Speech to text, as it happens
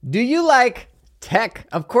Do you like tech?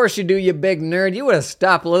 Of course you do, you big nerd. You would have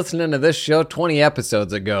stopped listening to this show 20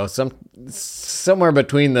 episodes ago. Somewhere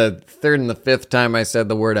between the third and the fifth time I said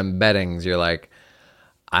the word embeddings, you're like,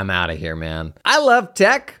 I'm out of here, man. I love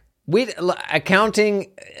tech.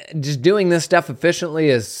 Accounting, just doing this stuff efficiently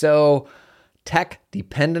is so tech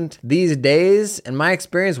dependent these days. In my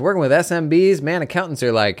experience working with SMBs, man, accountants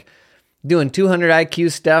are like doing 200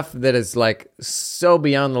 IQ stuff that is like so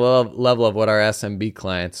beyond the level of what our SMB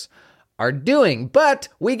clients are doing. But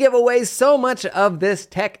we give away so much of this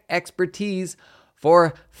tech expertise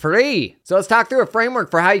for free. So let's talk through a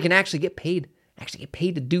framework for how you can actually get paid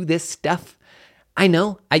to do this stuff. I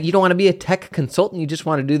know you don't want to be a tech consultant. You just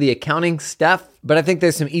want to do the accounting stuff. But I think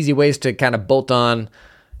there's some easy ways to kind of bolt on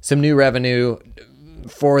some new revenue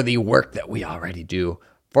for the work that we already do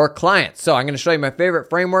for clients. So I'm going to show you my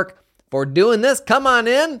favorite framework for doing this. Come on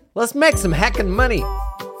in. Let's make some heckin' money.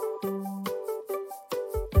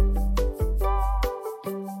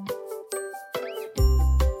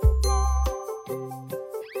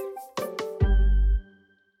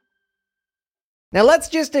 Now let's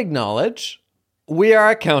just acknowledge we are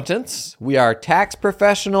accountants, we are tax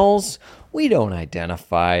professionals, we don't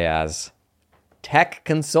identify as tech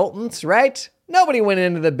consultants, right? Nobody went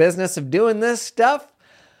into the business of doing this stuff.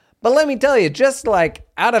 But let me tell you, just like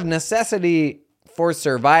out of necessity for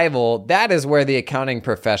survival, that is where the accounting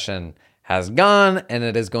profession has gone, and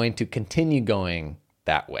it is going to continue going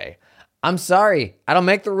that way. I'm sorry, I don't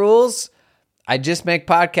make the rules. I just make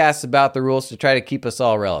podcasts about the rules to try to keep us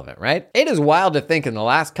all relevant, right? It is wild to think in the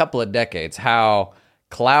last couple of decades how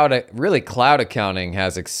cloud accounting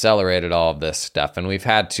has accelerated all of this stuff, and we've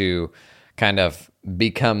had to kind of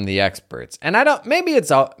become the experts. And maybe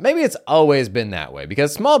it's always been that way,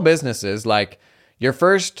 because small businesses, like your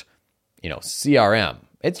first, CRM,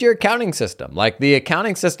 it's your accounting system. Like the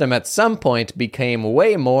accounting system at some point became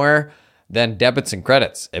way more than debits and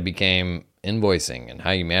credits. It became invoicing and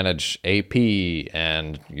how you manage AP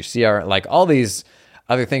and your CR, like all these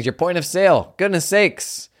other things, your point of sale. Goodness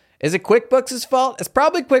sakes. Is it QuickBooks' fault? It's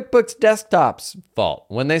probably QuickBooks Desktop's fault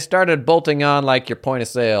when they started bolting on like your point of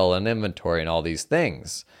sale and inventory and all these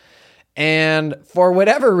things. And for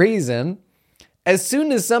whatever reason, as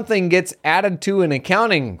soon as something gets added to an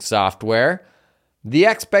accounting software, the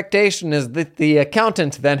expectation is that the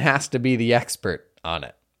accountant then has to be the expert on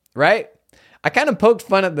it, right? I kind of poked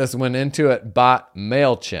fun at this when Intuit bought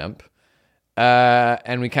MailChimp,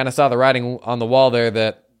 and we kind of saw the writing on the wall there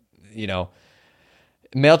that,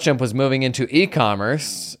 MailChimp was moving into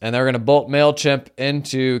e-commerce, and they were going to bolt MailChimp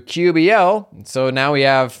into QBO. So now we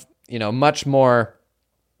have, much more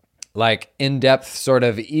like in-depth sort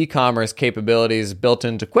of e-commerce capabilities built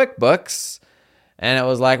into QuickBooks. And it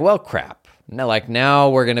was like, well, crap. Now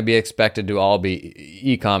we're going to be expected to all be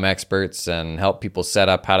e-com experts and help people set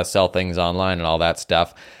up how to sell things online and all that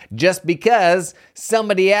stuff, just because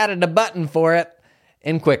somebody added a button for it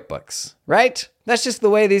in QuickBooks, right? That's just the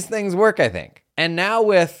way these things work, I think. And now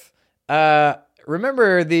with,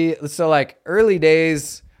 remember early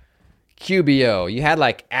days QBO, you had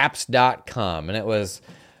like apps.com, and it was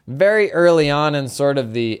very early on in sort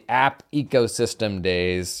of the app ecosystem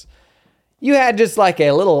days. You had just like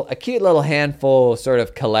a cute little handful sort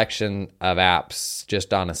of collection of apps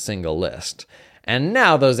just on a single list. And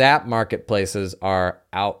now those app marketplaces are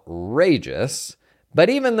outrageous. But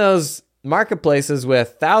even those marketplaces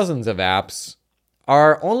with thousands of apps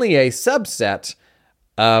are only a subset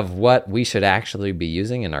of what we should actually be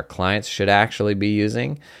using and our clients should actually be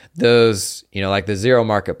using. Those, like the Zero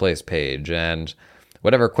Marketplace page and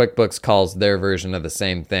whatever QuickBooks calls their version of the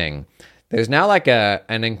same thing. There's now like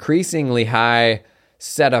an increasingly high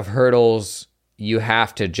set of hurdles you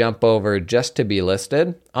have to jump over just to be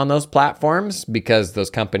listed on those platforms, because those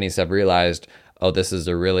companies have realized, oh, this is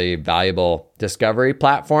a really valuable discovery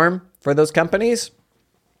platform for those companies.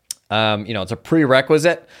 It's a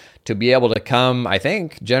prerequisite to be able to come, I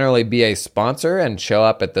think, generally be a sponsor and show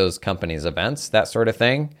up at those companies' events, that sort of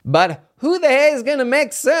thing. But who the heck is going to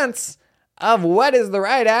make sense of what is the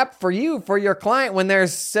right app for you, for your client, when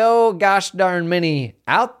there's so gosh darn many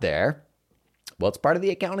out there? Well, it's part of the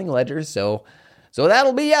accounting ledger, so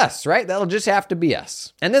that'll be us, right? That'll just have to be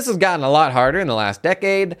us. And this has gotten a lot harder in the last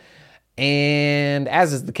decade, and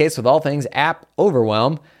as is the case with all things app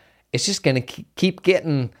overwhelm, it's just going to keep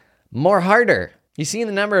getting more harder. You see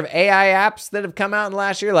the number of AI apps that have come out in the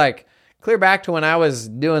last year, like clear back to when I was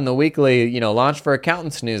doing the weekly, Launch for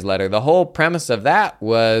Accountants newsletter. The whole premise of that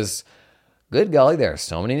was, good golly, there are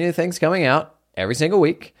so many new things coming out every single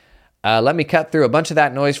week. Let me cut through a bunch of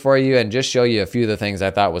that noise for you and just show you a few of the things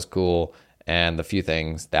I thought was cool and the few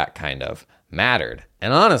things that kind of mattered.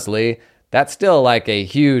 And honestly, that's still like a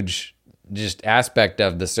huge just aspect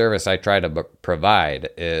of the service I try to provide.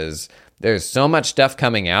 Is there's so much stuff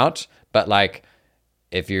coming out, but like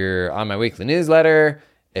if you're on my weekly newsletter,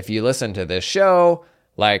 if you listen to this show,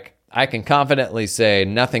 like I can confidently say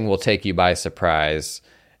nothing will take you by surprise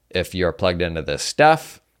if you're plugged into this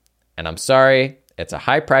stuff. And I'm sorry, it's a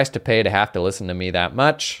high price to pay to have to listen to me that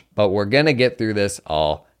much, but we're going to get through this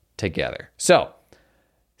all together. So,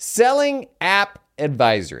 selling app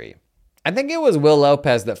advisory. I think it was Will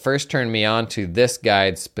Lopez that first turned me on to this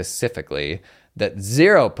guide specifically that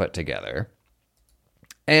Xero put together.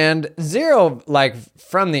 And Xero, like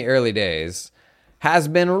from the early days, has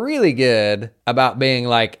been really good about being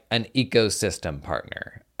like an ecosystem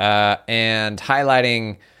partner and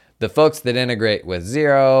highlighting the folks that integrate with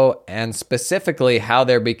Xero and specifically how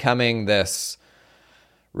they're becoming this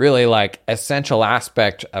really like essential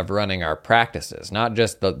aspect of running our practices, not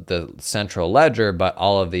just the central ledger, but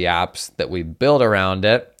all of the apps that we build around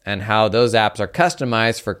it and how those apps are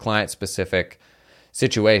customized for client-specific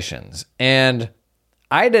situations. And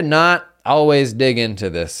I did not always dig into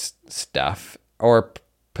this stuff or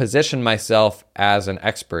position myself as an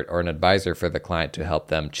expert or an advisor for the client to help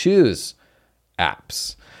them choose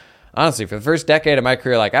apps. Honestly, for the first decade of my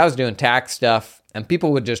career, like I was doing tax stuff and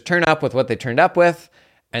people would just turn up with what they turned up with.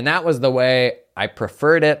 And that was the way I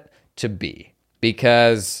preferred it to be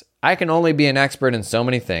because I can only be an expert in so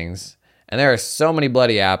many things. And there are so many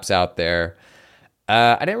bloody apps out there.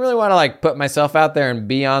 I didn't really want to like put myself out there and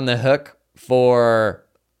be on the hook for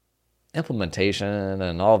implementation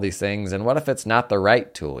and all these things. And what if it's not the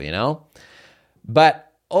right tool, you know?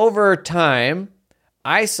 But over time,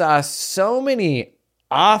 I saw so many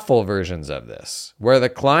awful versions of this where the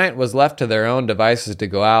client was left to their own devices to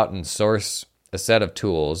go out and source a set of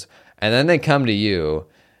tools, and then they come to you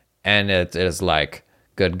and it is like,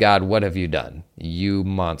 good God, what have you done? You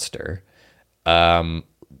monster.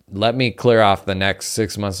 Let me clear off the next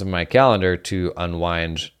 6 months of my calendar to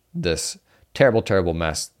unwind this terrible, terrible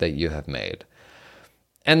mess that you have made.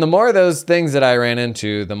 And the more of those things that I ran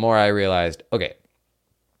into, the more I realized, okay,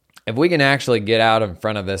 if we can actually get out in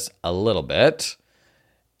front of this a little bit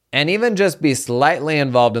and even just be slightly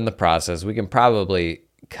involved in the process, we can probably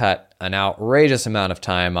cut an outrageous amount of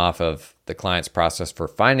time off of the client's process for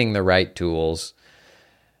finding the right tools,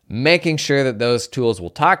 making sure that those tools will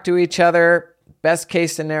talk to each other, best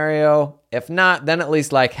case scenario. If not, then at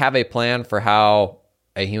least like have a plan for how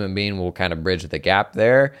a human being will kind of bridge the gap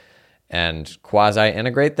there and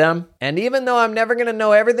quasi-integrate them. And even though I'm never going to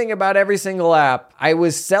know everything about every single app, I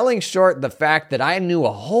was selling short the fact that I knew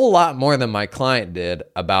a whole lot more than my client did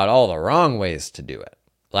about all the wrong ways to do it.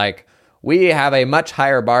 Like, we have a much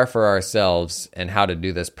higher bar for ourselves and how to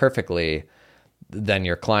do this perfectly than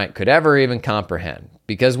your client could ever even comprehend.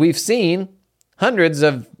 Because we've seen hundreds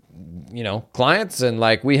of, clients, and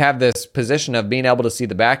like we have this position of being able to see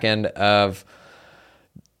the back end of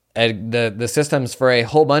the systems for a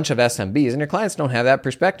whole bunch of SMBs, and your clients don't have that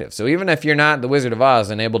perspective. So even if you're not the Wizard of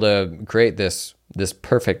Oz and able to create this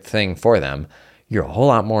perfect thing for them, you're a whole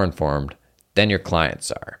lot more informed than your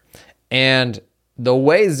clients are. And the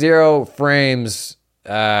way Xero frames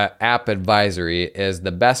app advisory is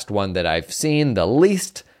the best one that I've seen, the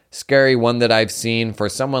least scary one that I've seen for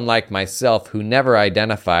someone like myself who never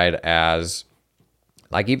identified as,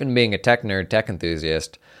 like even being a tech nerd, tech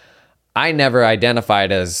enthusiast, I never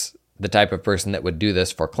identified as the type of person that would do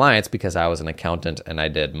this for clients because I was an accountant and I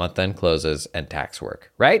did month-end closes and tax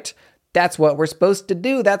work, right? That's what we're supposed to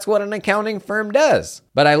do. That's what an accounting firm does.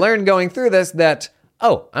 But I learned going through this that,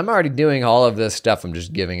 I'm already doing all of this stuff. I'm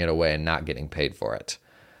just giving it away and not getting paid for it.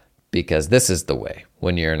 Because this is the way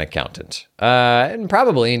when you're an accountant. And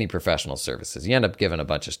probably any professional services. You end up giving a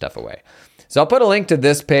bunch of stuff away. So I'll put a link to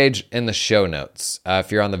this page in the show notes.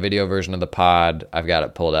 If you're on the video version of the pod, I've got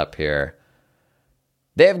it pulled up here.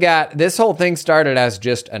 They've got, this whole thing started as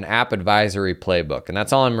just an app advisory playbook, and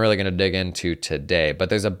that's all I'm really going to dig into today. But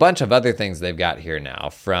there's a bunch of other things they've got here now,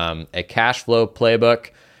 from a cash flow playbook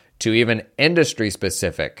to even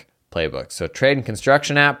industry-specific playbooks. So trade and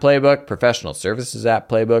construction app playbook, professional services app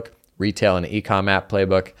playbook, retail and e-com app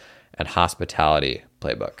playbook, and hospitality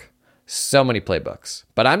playbook. So many playbooks.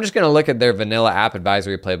 But I'm just going to look at their vanilla app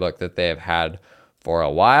advisory playbook that they have had for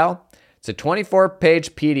a while. It's a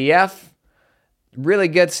 24-page PDF. Really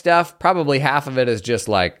good stuff. Probably half of it is just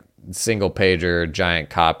like single pager,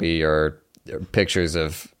 giant copy, or pictures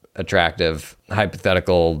of attractive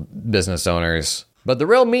hypothetical business owners. But the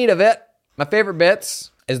real meat of it, my favorite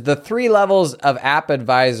bits, is the 3 levels of app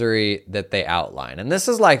advisory that they outline. And this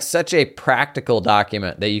is like such a practical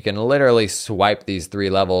document that you can literally swipe these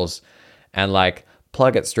 3 levels and like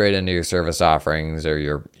plug it straight into your service offerings or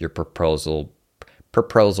your proposal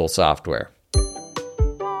software.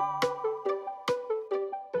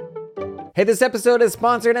 Hey, this episode is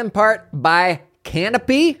sponsored in part by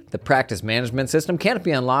Canopy, the practice management system.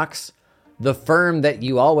 Canopy unlocks the firm that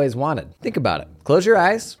you always wanted. Think about it. Close your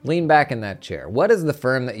eyes, lean back in that chair. What is the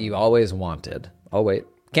firm that you always wanted? Oh, wait.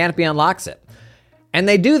 Canopy unlocks it. And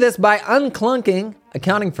they do this by unclunking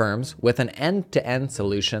accounting firms with an end-to-end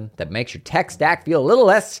solution that makes your tech stack feel a little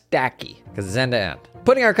less stacky because it's end-to-end.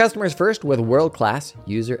 Putting our customers first with world-class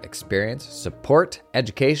user experience, support,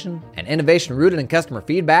 education, and innovation rooted in customer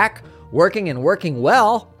feedback, working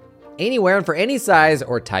well anywhere and for any size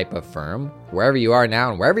or type of firm, wherever you are now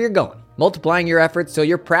and wherever you're going. Multiplying your efforts so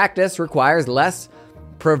your practice requires less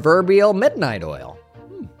proverbial midnight oil.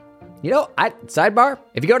 Sidebar,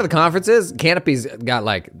 if you go to the conferences, Canopy's got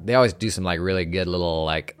they always do some really good little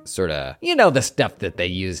the stuff that they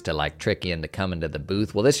use to trick you into coming to the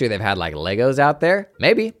booth. Well, this year they've had Legos out there.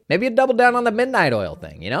 Maybe you double down on the midnight oil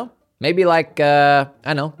thing, Maybe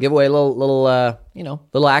give away a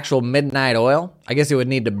little actual midnight oil. I guess it would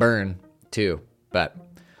need to burn too, but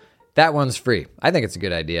that one's free. I think it's a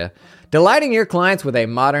good idea. Delighting your clients with a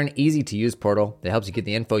modern, easy-to-use portal that helps you get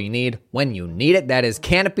the info you need when you need it. That is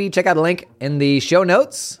Canopy. Check out the link in the show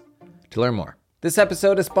notes to learn more. This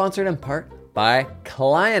episode is sponsored in part by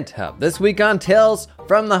Client Hub. This week on Tales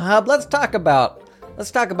from the Hub, let's talk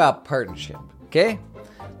about partnership, okay?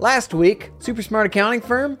 Last week, super smart accounting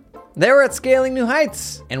firm, they were at Scaling New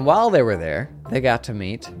Heights. And while they were there, they got to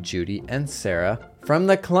meet Judy and Sarah from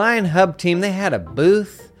the Client Hub team. They had a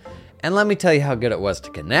booth. And let me tell you how good it was to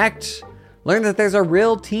connect. Learn that there's a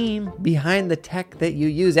real team behind the tech that you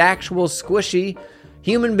use, actual squishy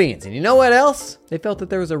human beings. And you know what else? They felt that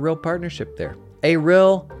there was a real partnership there, a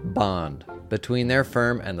real bond between their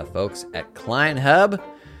firm and the folks at Client Hub.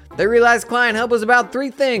 They realized Client Hub was about three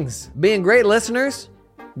things: being great listeners,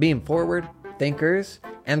 being forward thinkers,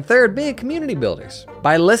 and third, being community builders.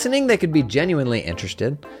 By listening, they could be genuinely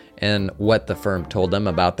interested in what the firm told them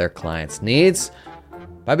about their clients' needs.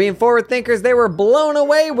 By being forward thinkers, they were blown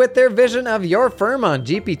away with their vision of your firm on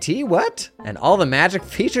GPT. What? And all the magic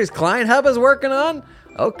features Client Hub is working on?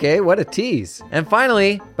 Okay, what a tease. And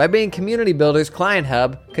finally, by being community builders, Client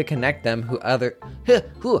Hub could connect them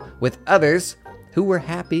with others who were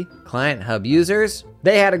happy Client Hub users.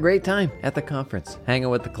 They had a great time at the conference, hanging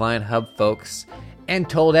with the Client Hub folks, and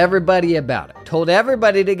told everybody about it. Told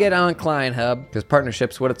everybody to get on Client Hub, because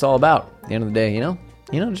partnership's what it's all about. At the end of the day,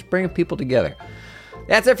 just bringing people together.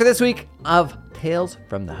 That's it for this week of Tales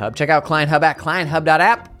from the Hub. Check out Client Hub at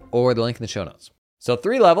clienthub.app or the link in the show notes. So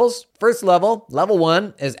 3 levels. First level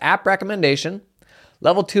 1 is app recommendation.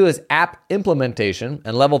 Level 2 is app implementation.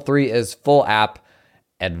 And level 3 is full app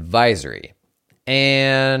advisory.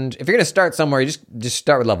 And if you're going to start somewhere, you just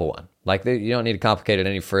start with level 1. You don't need to complicate it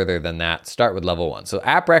any further than that. Start with level 1. So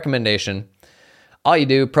app recommendation, all you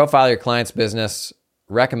do, profile your client's business,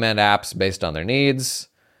 recommend apps based on their needs,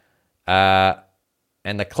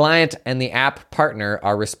 and the client and the app partner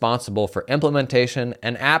are responsible for implementation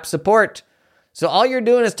and app support. So all you're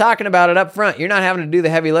doing is talking about it up front. You're not having to do the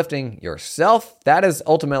heavy lifting yourself. That is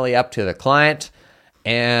ultimately up to the client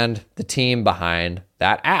and the team behind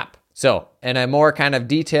that app. So in a more kind of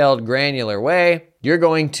detailed, granular way, you're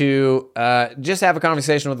going to just have a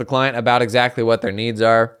conversation with the client about exactly what their needs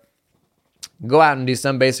are. Go out and do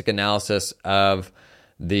some basic analysis of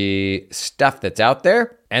the stuff that's out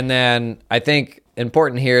there. And then I think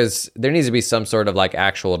important here is there needs to be some sort of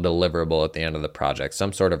actual deliverable at the end of the project,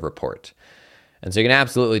 some sort of report. And so you can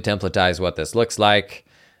absolutely templatize what this looks like.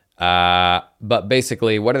 But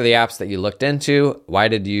basically, what are the apps that you looked into? Why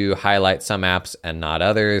did you highlight some apps and not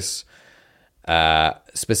others?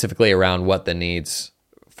 Specifically around what the needs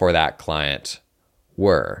for that client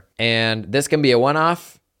were. And this can be a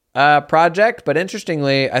one-off project, but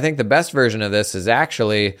interestingly, I think the best version of this is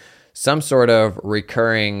actually some sort of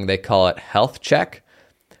recurring, they call it health check,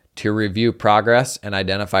 to review progress and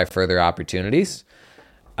identify further opportunities.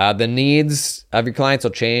 The needs of your clients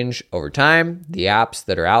will change over time, the apps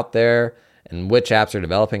that are out there, and which apps are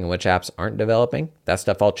developing and which apps aren't developing. That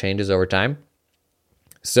stuff all changes over time.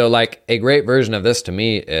 So a great version of this to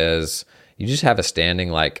me is you just have a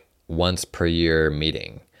standing once per year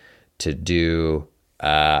meeting to do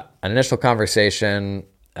an initial conversation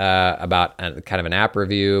about kind of an app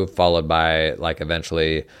review, followed by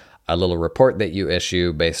eventually a little report that you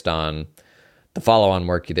issue based on the follow-on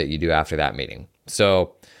work that you do after that meeting.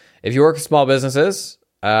 So if you work with small businesses,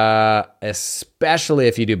 especially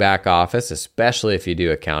if you do back office, especially if you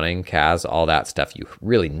do accounting, CAS, all that stuff, you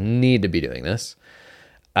really need to be doing this.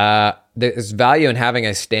 there's value in having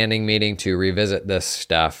a standing meeting to revisit this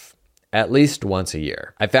stuff at least once a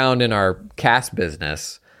year. I found in our CAS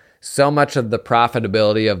business, so much of the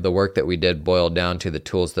profitability of the work that we did boiled down to the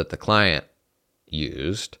tools that the client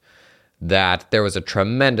used, that there was a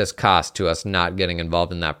tremendous cost to us not getting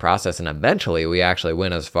involved in that process. And eventually we actually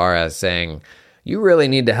went as far as saying, you really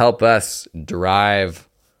need to help us drive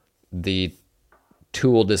the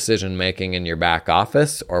tool decision making in your back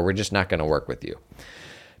office, or we're just not going to work with you.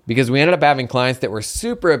 Because we ended up having clients that were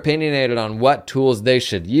super opinionated on what tools they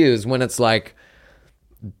should use, when it's like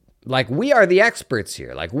we are the experts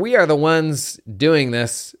here. Like, we are the ones doing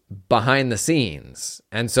this behind the scenes.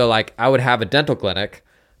 And so like I would have a dental clinic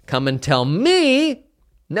come and tell me,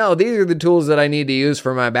 no, these are the tools that I need to use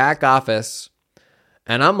for my back office.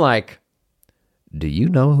 And I'm like, do you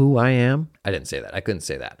know who I am? I didn't say that. I couldn't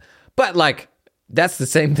say that. But like, that's the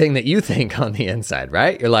same thing that you think on the inside,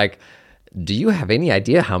 right? You're like, do you have any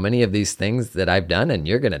idea how many of these things that I've done, and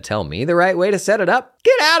you're going to tell me the right way to set it up?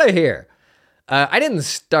 Get out of here. I didn't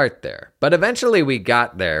start there, but eventually we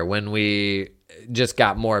got there when we just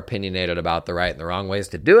got more opinionated about the right and the wrong ways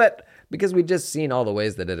to do it, because we'd just seen all the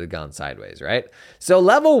ways that it had gone sideways, right? So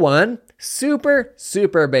level 1, super,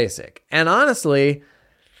 super basic. And honestly,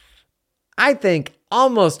 I think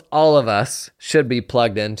almost all of us should be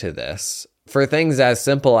plugged into this for things as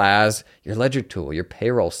simple as your ledger tool, your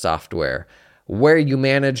payroll software, where you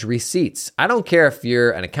manage receipts. I don't care if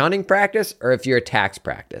you're an accounting practice or if you're a tax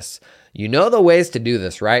practice. You know the ways to do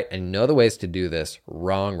this right, and you know the ways to do this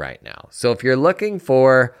wrong right now. So if you're looking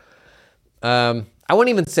for, I wouldn't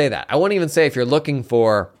even say that. I wouldn't even say if you're looking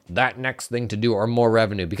for that next thing to do or more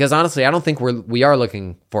revenue, because honestly, I don't think we are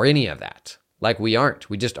looking for any of that. Like, we aren't.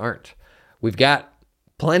 We just aren't. We've got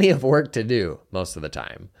plenty of work to do most of the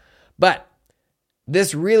time. But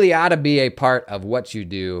this really ought to be a part of what you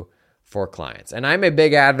do for clients. And I'm a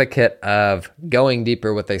big advocate of going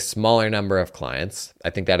deeper with a smaller number of clients. I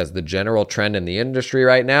think that is the general trend in the industry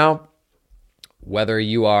right now. Whether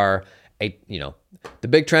you are the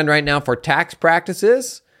big trend right now for tax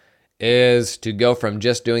practices is to go from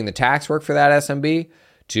just doing the tax work for that SMB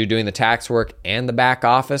to doing the tax work and the back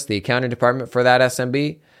office, the accounting department for that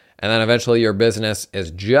SMB. And then eventually your business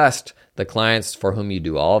is just the clients for whom you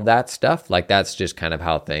do all of that stuff. Like, that's just kind of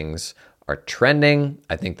how things are trending.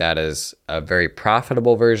 I think that is a very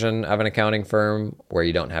profitable version of an accounting firm where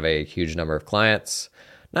you don't have a huge number of clients.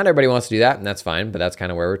 Not everybody wants to do that, and that's fine, but that's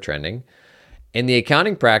kind of where we're trending. In the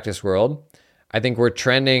accounting practice world, I think we're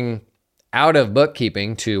trending out of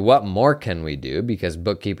bookkeeping to what more can we do, because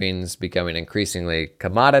bookkeeping is becoming increasingly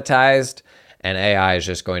commoditized, and AI is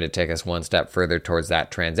just going to take us one step further towards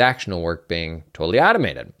that transactional work being totally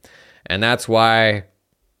automated. And that's why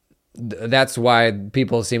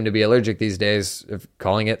people seem to be allergic these days of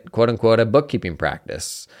calling it, quote unquote, a bookkeeping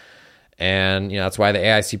practice. And that's why the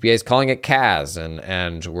AICPA is calling it CAS,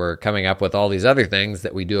 and we're coming up with all these other things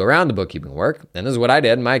that we do around the bookkeeping work. And this is what I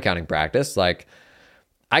did in my accounting practice. Like,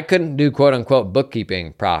 I couldn't do, quote unquote,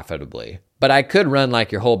 bookkeeping profitably, but I could run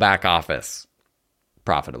like your whole back office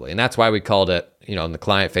profitably. And that's why we called it, in the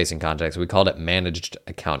client facing context, we called it managed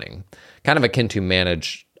accounting, kind of akin to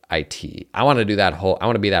managed IT. I want to be that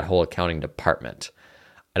whole accounting department.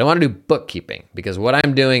 I don't want to do bookkeeping, because what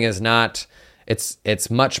I'm doing is not, it's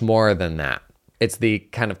much more than that. It's the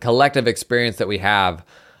kind of collective experience that we have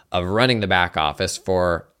of running the back office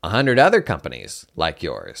for 100 other companies like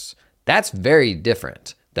yours. That's very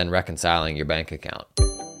different than reconciling your bank account.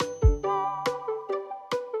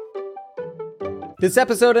 This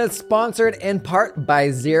episode is sponsored in part by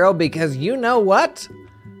Xero, because you know what?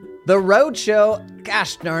 The Roadshow,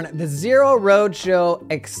 gosh darn it, the Xero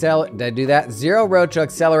Roadshow did I do that? Xero Roadshow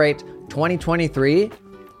Accelerate 2023.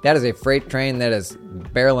 That is a freight train that is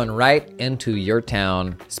barreling right into your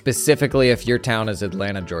town, specifically if your town is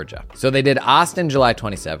Atlanta, Georgia. So they did Austin, July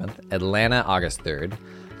 27th, Atlanta, August 3rd,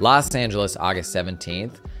 Los Angeles, August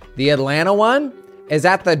 17th. The Atlanta one is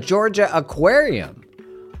at the Georgia Aquarium.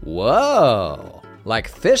 Whoa, like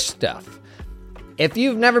fish stuff. If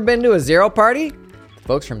you've never been to a Xero party,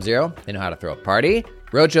 folks from Xero, they know how to throw a party.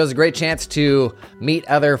 Roadshow is a great chance to meet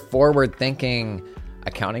other forward-thinking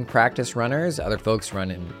accounting practice runners, other folks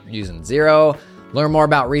using Xero, learn more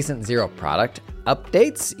about recent Xero product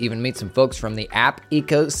updates, even meet some folks from the app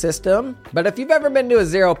ecosystem. But if you've ever been to a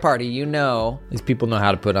Xero party, you know these people know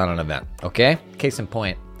how to put on an event, okay? Case in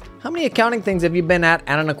point, how many accounting things have you been at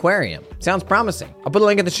an aquarium? Sounds promising. I'll put a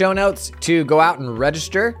link in the show notes to go out and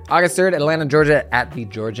register. August 3rd, Atlanta, Georgia, at the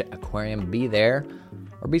Georgia Aquarium. Be there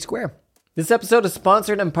or be square. This episode is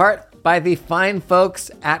sponsored in part by the fine folks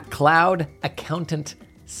at Cloud Accountant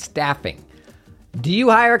Staffing. Do you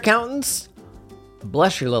hire accountants?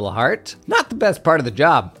 Bless your little heart. Not the best part of the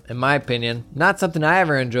job, in my opinion. Not something I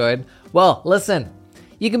ever enjoyed. Well, listen,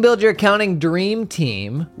 you can build your accounting dream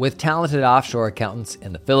team with talented offshore accountants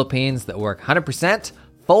in the Philippines that work 100%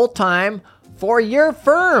 full-time for your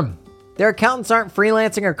firm. Their accountants aren't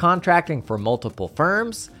freelancing or contracting for multiple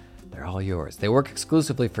firms. They're all yours. They work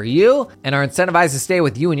exclusively for you and are incentivized to stay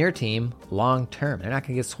with you and your team long term. They're not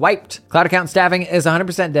going to get swiped. Cloud Accountant Staffing is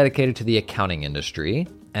 100% dedicated to the accounting industry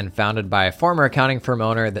and founded by a former accounting firm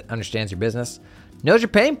owner that understands your business, knows your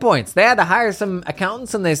pain points. They had to hire some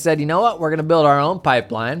accountants and they said, you know what? We're going to build our own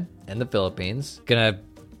pipeline in the Philippines. Going to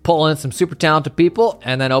pull in some super talented people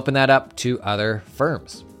and then open that up to other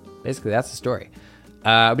firms. Basically, that's the story.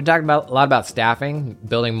 I've been talking a lot about staffing,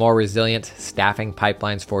 building more resilient staffing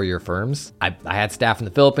pipelines for your firms. I had staff in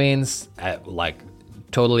the Philippines,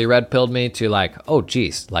 totally red-pilled me to oh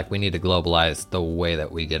geez, we need to globalize the way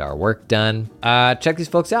that we get our work done. Check these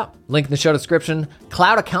folks out. Link in the show description,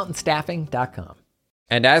 cloudaccountantstaffing.com.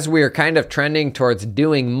 And as we are kind of trending towards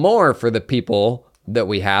doing more for the people that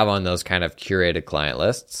we have on those kind of curated client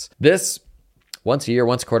lists, this once a year,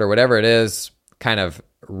 once a quarter, whatever it is, kind of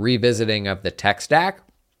revisiting of the tech stack,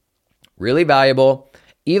 really valuable,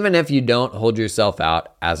 even if you don't hold yourself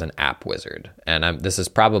out as an app wizard. And this is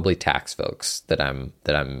probably tax folks that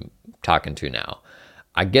I'm talking to now.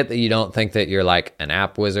 I get that you don't think that you're like an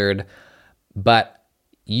app wizard, but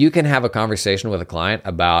you can have a conversation with a client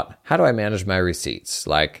about, how do I manage my receipts?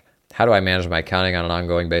 How do I manage my accounting on an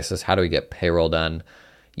ongoing basis? How do we get payroll done?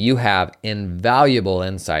 You have invaluable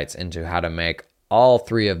insights into how to make all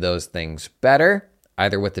three of those things better,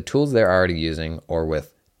 either with the tools they're already using or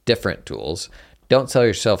with different tools. Don't sell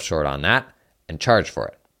yourself short on that and charge for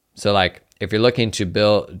it. So if you're looking to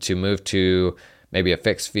move to maybe a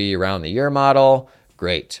fixed fee around the year model,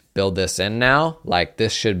 great. Build this in now.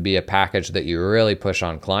 This should be a package that you really push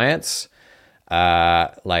on clients,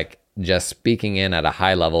 just speaking in at a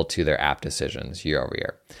high level to their app decisions year over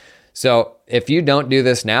year. So if you don't do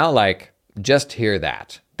this now, just hear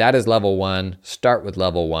that. That is level one. Start with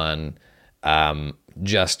level one.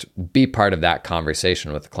 Just be part of that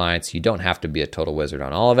conversation with clients. You don't have to be a total wizard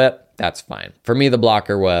on all of it. That's fine. For me, the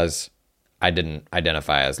blocker was I didn't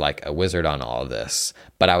identify as a wizard on all of this,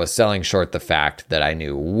 but I was selling short the fact that I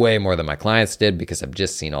knew way more than my clients did because I've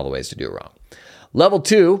just seen all the ways to do it wrong. Level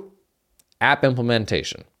 2, app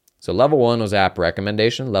implementation. So level 1 was app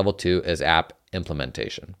recommendation. Level 2 is app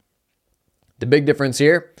implementation. The big difference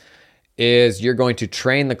here is you're going to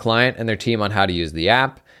train the client and their team on how to use the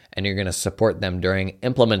app, and you're going to support them during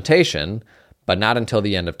implementation, but not until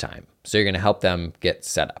the end of time. So you're going to help them get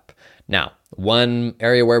set up. Now, one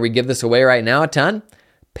area where we give this away right now a ton,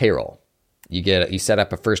 payroll. You set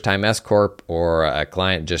up a first-time S Corp, or a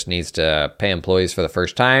client just needs to pay employees for the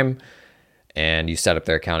first time, and you set up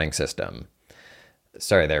their accounting system.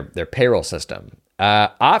 Their payroll system.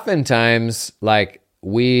 Oftentimes,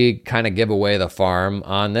 we kind of give away the farm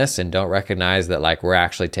on this and don't recognize that we're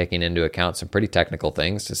actually taking into account some pretty technical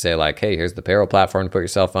things to say hey, here's the payroll platform to put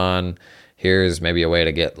yourself on. Here's maybe a way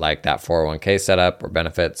to get that 401k set up or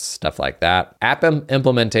benefits, stuff like that. App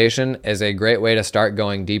implementation is a great way to start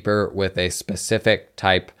going deeper with a specific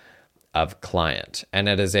type of client. And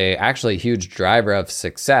it is actually a huge driver of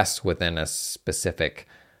success within a specific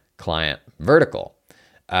client vertical.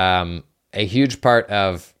 A huge part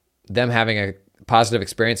of them having a positive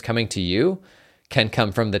experience coming to you can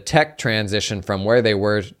come from the tech transition from where they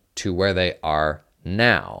were to where they are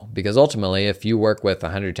now. Because ultimately, if you work with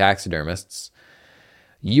 100 taxidermists,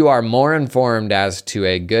 you are more informed as to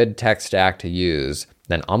a good tech stack to use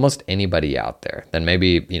than almost anybody out there, than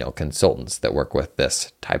maybe, consultants that work with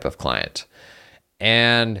this type of client.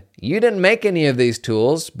 And you didn't make any of these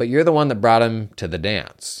tools, but you're the one that brought them to the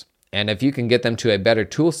dance. And if you can get them to a better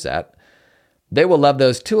tool set, they will love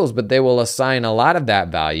those tools, but they will assign a lot of that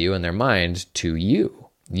value in their mind to you.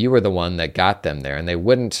 You were the one that got them there, and they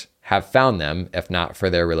wouldn't have found them if not for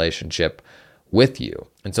their relationship with you.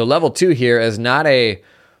 And so level 2 here is not a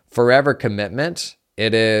forever commitment.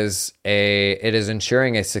 It is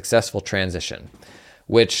ensuring a successful transition,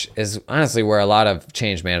 which is honestly where a lot of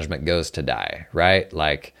change management goes to die, right?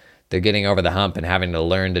 They're getting over the hump and having to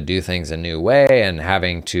learn to do things a new way, and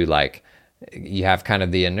having to you have kind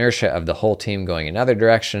of the inertia of the whole team going another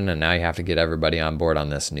direction, and now you have to get everybody on board on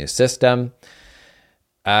this new system.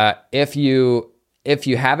 If you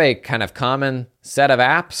have a kind of common set of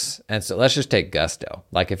apps, and so let's just take Gusto.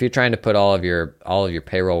 If you're trying to put all of your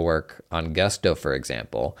payroll work on Gusto, for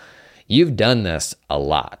example, you've done this a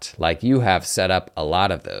lot. You have set up a lot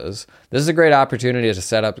of those. This is a great opportunity to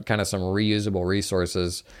set up kind of some reusable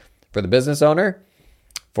resources for the business owner.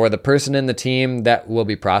 for the person in the team that will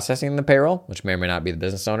be processing the payroll, which may or may not be the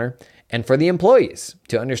business owner, and for the employees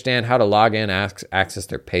to understand how to log in, access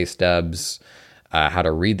their pay stubs, how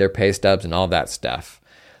to read their pay stubs, and all that stuff.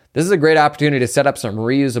 This is a great opportunity to set up some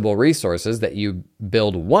reusable resources that you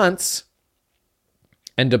build once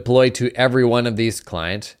and deploy to every one of these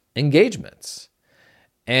client engagements.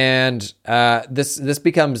 And this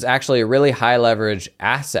becomes actually a really high leverage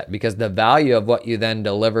asset, because the value of what you then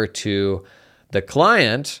deliver to the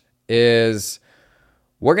client is,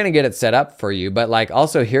 we're going to get it set up for you, but like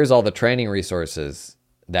also here's all the training resources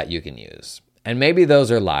that you can use. And maybe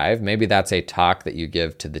those are live. Maybe that's a talk that you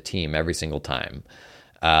give to the team every single time.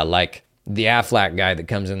 Like the Aflac guy that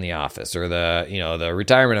comes in the office, or the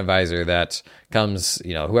retirement advisor that comes,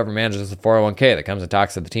 whoever manages the 401k that comes and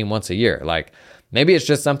talks to the team once a year. Like maybe it's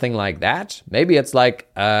just something like that. Maybe it's like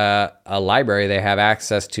a library they have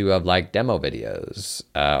access to of like demo videos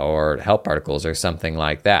or help articles or something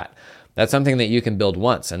like that. That's something that you can build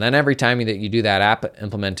once. And then every time that you do that app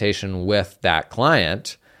implementation with that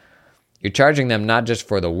client, you're charging them not just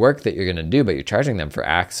for the work that you're going to do, but you're charging them for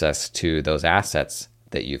access to those assets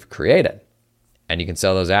that you've created. And you can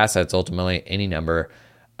sell those assets ultimately any number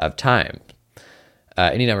of times.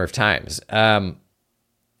 And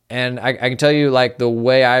I can tell you, like, the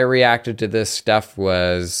way I reacted to this stuff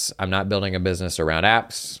was, I'm not building a business around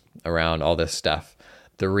apps, around all this stuff.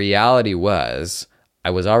 The reality was, I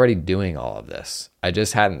was already doing all of this. I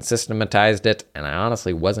just hadn't systematized it, and I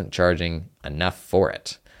honestly wasn't charging enough for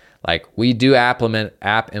it. Like, we do app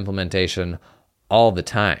implementation all the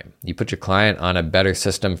time. You put your client on a better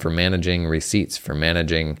system for managing receipts, for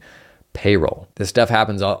managing payroll. This stuff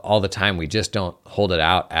happens all the time. We just don't hold it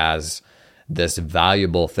out as this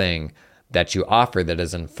valuable thing that you offer that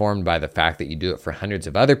is informed by the fact that you do it for hundreds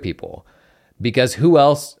of other people. Because who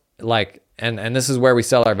else, and this is where we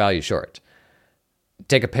sell our value short.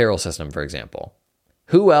 Take a payroll system, for example.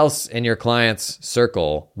 Who else in your client's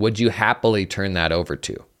circle would you happily turn that over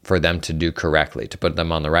to for them to do correctly, to put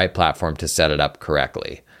them on the right platform to set it up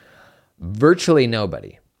correctly? Virtually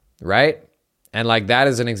nobody, right? And like, that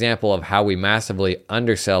is an example of how we massively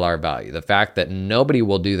undersell our value. The fact that nobody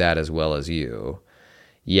will do that as well as you,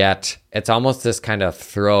 yet it's almost this kind of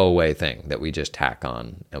throwaway thing that we just tack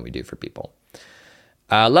on and we do for people.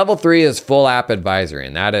 Level 3 is full app advisory,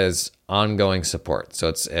 and that is ongoing support. So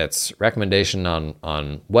it's recommendation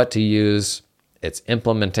on what to use, it's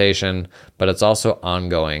implementation, but it's also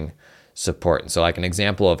ongoing support. And so like an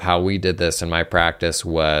example of how we did this in my practice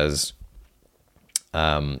was,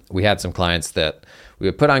 we had some clients that we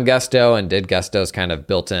would put on Gusto and did Gusto's kind of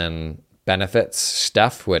built-in benefits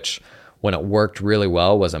stuff, which when it worked really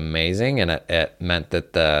well was amazing. And it meant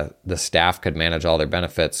that the staff could manage all their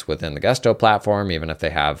benefits within the Gusto platform, even if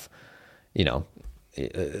they have,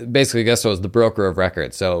 basically Gusto is the broker of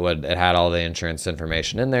record. So it had all the insurance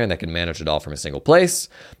information in there and they could manage it all from a single place.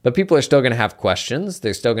 But people are still going to have questions.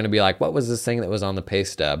 They're still going to be like, what was this thing that was on the pay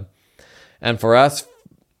stub? And for us,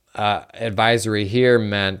 advisory here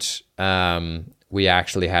meant we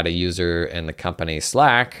actually had a user in the company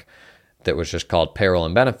Slack that was just called payroll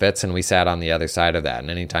and benefits, and we sat on the other side of that.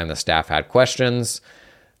 And anytime the staff had questions,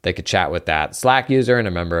 they could chat with that Slack user, and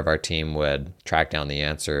a member of our team would track down the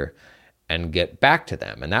answer and get back to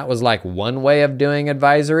them. And that was like one way of doing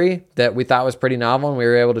advisory that we thought was pretty novel and we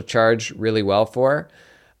were able to charge really well for.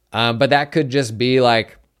 But that could just be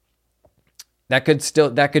like,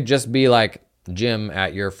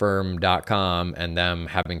 jim@yourfirm.com and them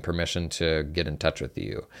having permission to get in touch with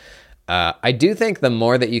you. I do think the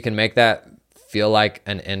more that you can make that feel like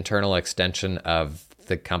an internal extension of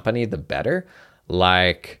the company, the better.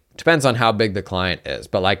 Like, depends on how big the client is,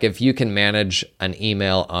 but like if you can manage an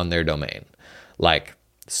email on their domain, like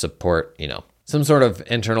support, some sort of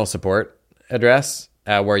internal support address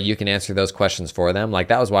where you can answer those questions for them. Like,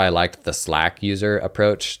 that was why I liked the Slack user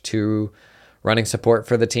approach to running support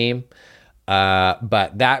for the team.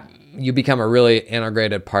 But that you become a really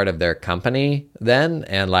integrated part of their company then,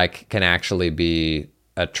 and like can actually be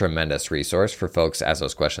a tremendous resource for folks as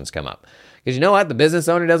those questions come up. Because you know what? The business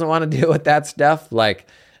owner doesn't want to deal with that stuff.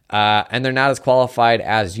 And they're not as qualified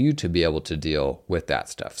as you to be able to deal with that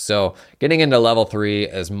stuff. So getting into level 3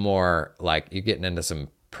 is more like you're getting into some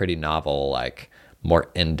pretty novel, like more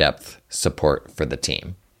in-depth support for the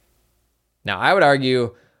team. Now, I would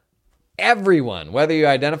argue everyone, whether you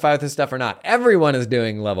identify with this stuff or not, everyone is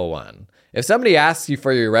doing level 1. If somebody asks you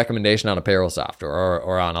for your recommendation on a payroll software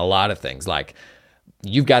or on a lot of things, like,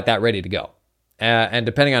 you've got that ready to go. And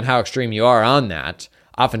depending on how extreme you are on that,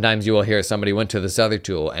 oftentimes you will hear somebody went to this other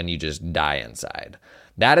tool and you just die inside.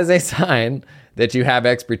 That is a sign that you have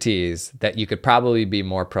expertise that you could probably be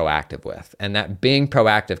more proactive with. And that being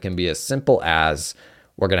proactive can be as simple as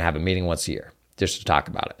we're going to have a meeting once a year just to talk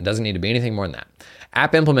about it. It doesn't need to be anything more than that.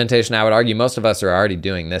 App implementation, I would argue most of us are already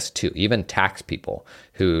doing this too. Even tax people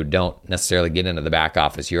who don't necessarily get into the back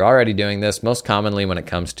office, you're already doing this most commonly when it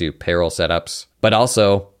comes to payroll setups, but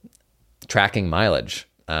also tracking mileage,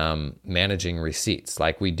 managing receipts.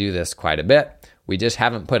 Like we do this quite a bit. We just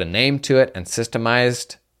haven't put a name to it and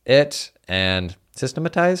systematized, and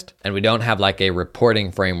we don't have like a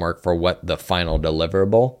reporting framework for what the final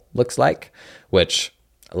deliverable looks like, which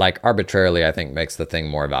like arbitrarily I think makes the thing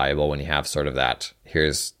more valuable when you have sort of that,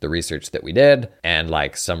 here's the research that we did, and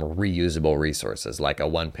like some reusable resources, like a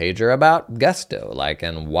one pager about Gusto, like,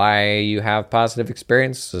 and why you have positive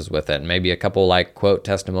experiences with it, and maybe a couple like quote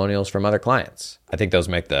testimonials from other clients. I think those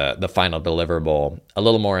make the final deliverable a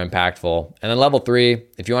little more impactful. And then level 3,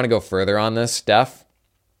 if you want to go further on this stuff,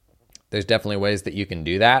 there's definitely ways that you can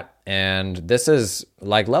do that. And this is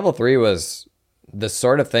like level 3 was the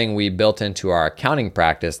sort of thing we built into our accounting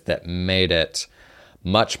practice that made it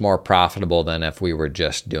much more profitable than if we were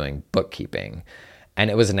just doing bookkeeping. And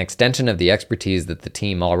it was an extension of the expertise that the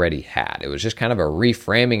team already had. It was just kind of a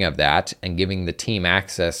reframing of that and giving the team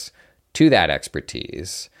access to that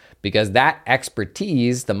expertise, because that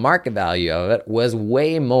expertise, the market value of it, was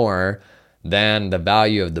way more than the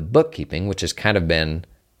value of the bookkeeping, which has kind of been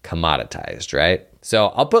commoditized, right? So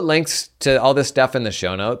I'll put links to all this stuff in the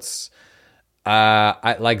show notes.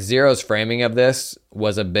 Like Xero's framing of this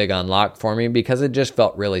was a big unlock for me because it just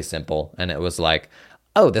felt really simple. And it was like,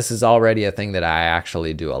 oh, this is already a thing that I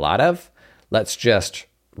actually do a lot of. Let's just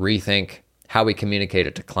rethink how we communicate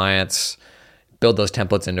it to clients, build those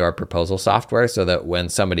templates into our proposal software so that when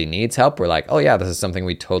somebody needs help, we're like, oh yeah, this is something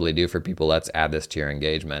we totally do for people. Let's add this to your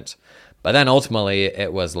engagement. But then ultimately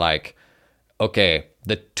it was like, okay,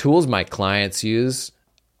 the tools my clients use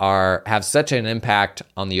have such an impact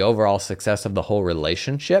on the overall success of the whole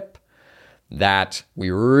relationship that we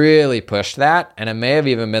really pushed that. And it may have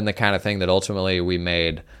even been the kind of thing that ultimately we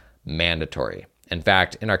made mandatory. In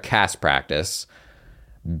fact, in our CAS practice,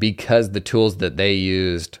 because the tools that they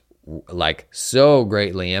used like so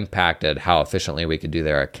greatly impacted how efficiently we could do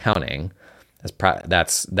their accounting,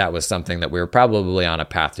 that was something that we were probably on a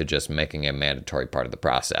path to just making a mandatory part of the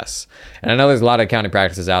process. And I know there's a lot of accounting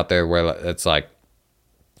practices out there where it's like,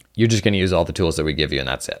 you're just going to use all the tools that we give you and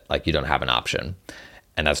that's it. Like you don't have an option,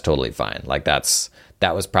 and that's totally fine. Like that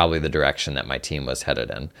was probably the direction that my team was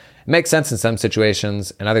headed in. It makes sense in some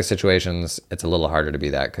situations. In other situations, it's a little harder to be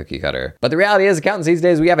that cookie cutter. But the reality is, accountants these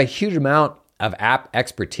days, we have a huge amount of app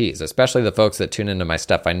expertise, especially the folks that tune into my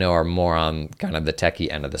stuff I know are more on kind of the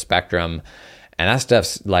techie end of the spectrum. And that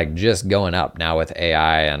stuff's like just going up now with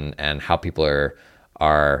AI and how people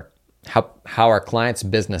how our clients'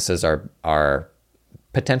 businesses are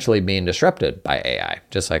potentially being disrupted by AI,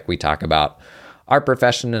 just like we talk about our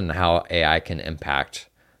profession and how AI can impact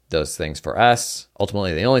those things for us.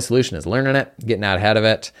 Ultimately, the only solution is learning it, getting out ahead of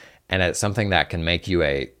it, and it's something that can make you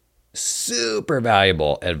a super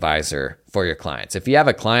valuable advisor for your clients. If you have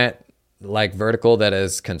a client like Vertical that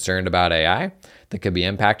is concerned about AI, that could be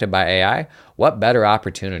impacted by AI, what better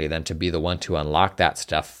opportunity than to be the one to unlock that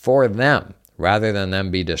stuff for them rather than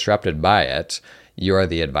them be disrupted by it? You're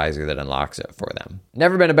the advisor that unlocks it for them.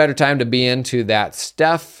 Never been a better time to be into that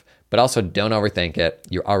stuff, but also don't overthink it.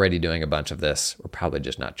 You're already doing a bunch of this. We're probably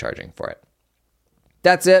just not charging for it.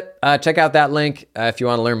 That's it. Check out that link. If you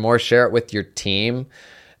want to learn more, share it with your team.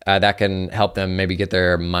 That can help them maybe get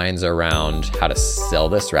their minds around how to sell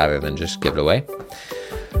this rather than just give it away.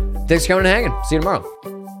 Thanks for coming and hanging. See you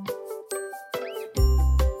tomorrow.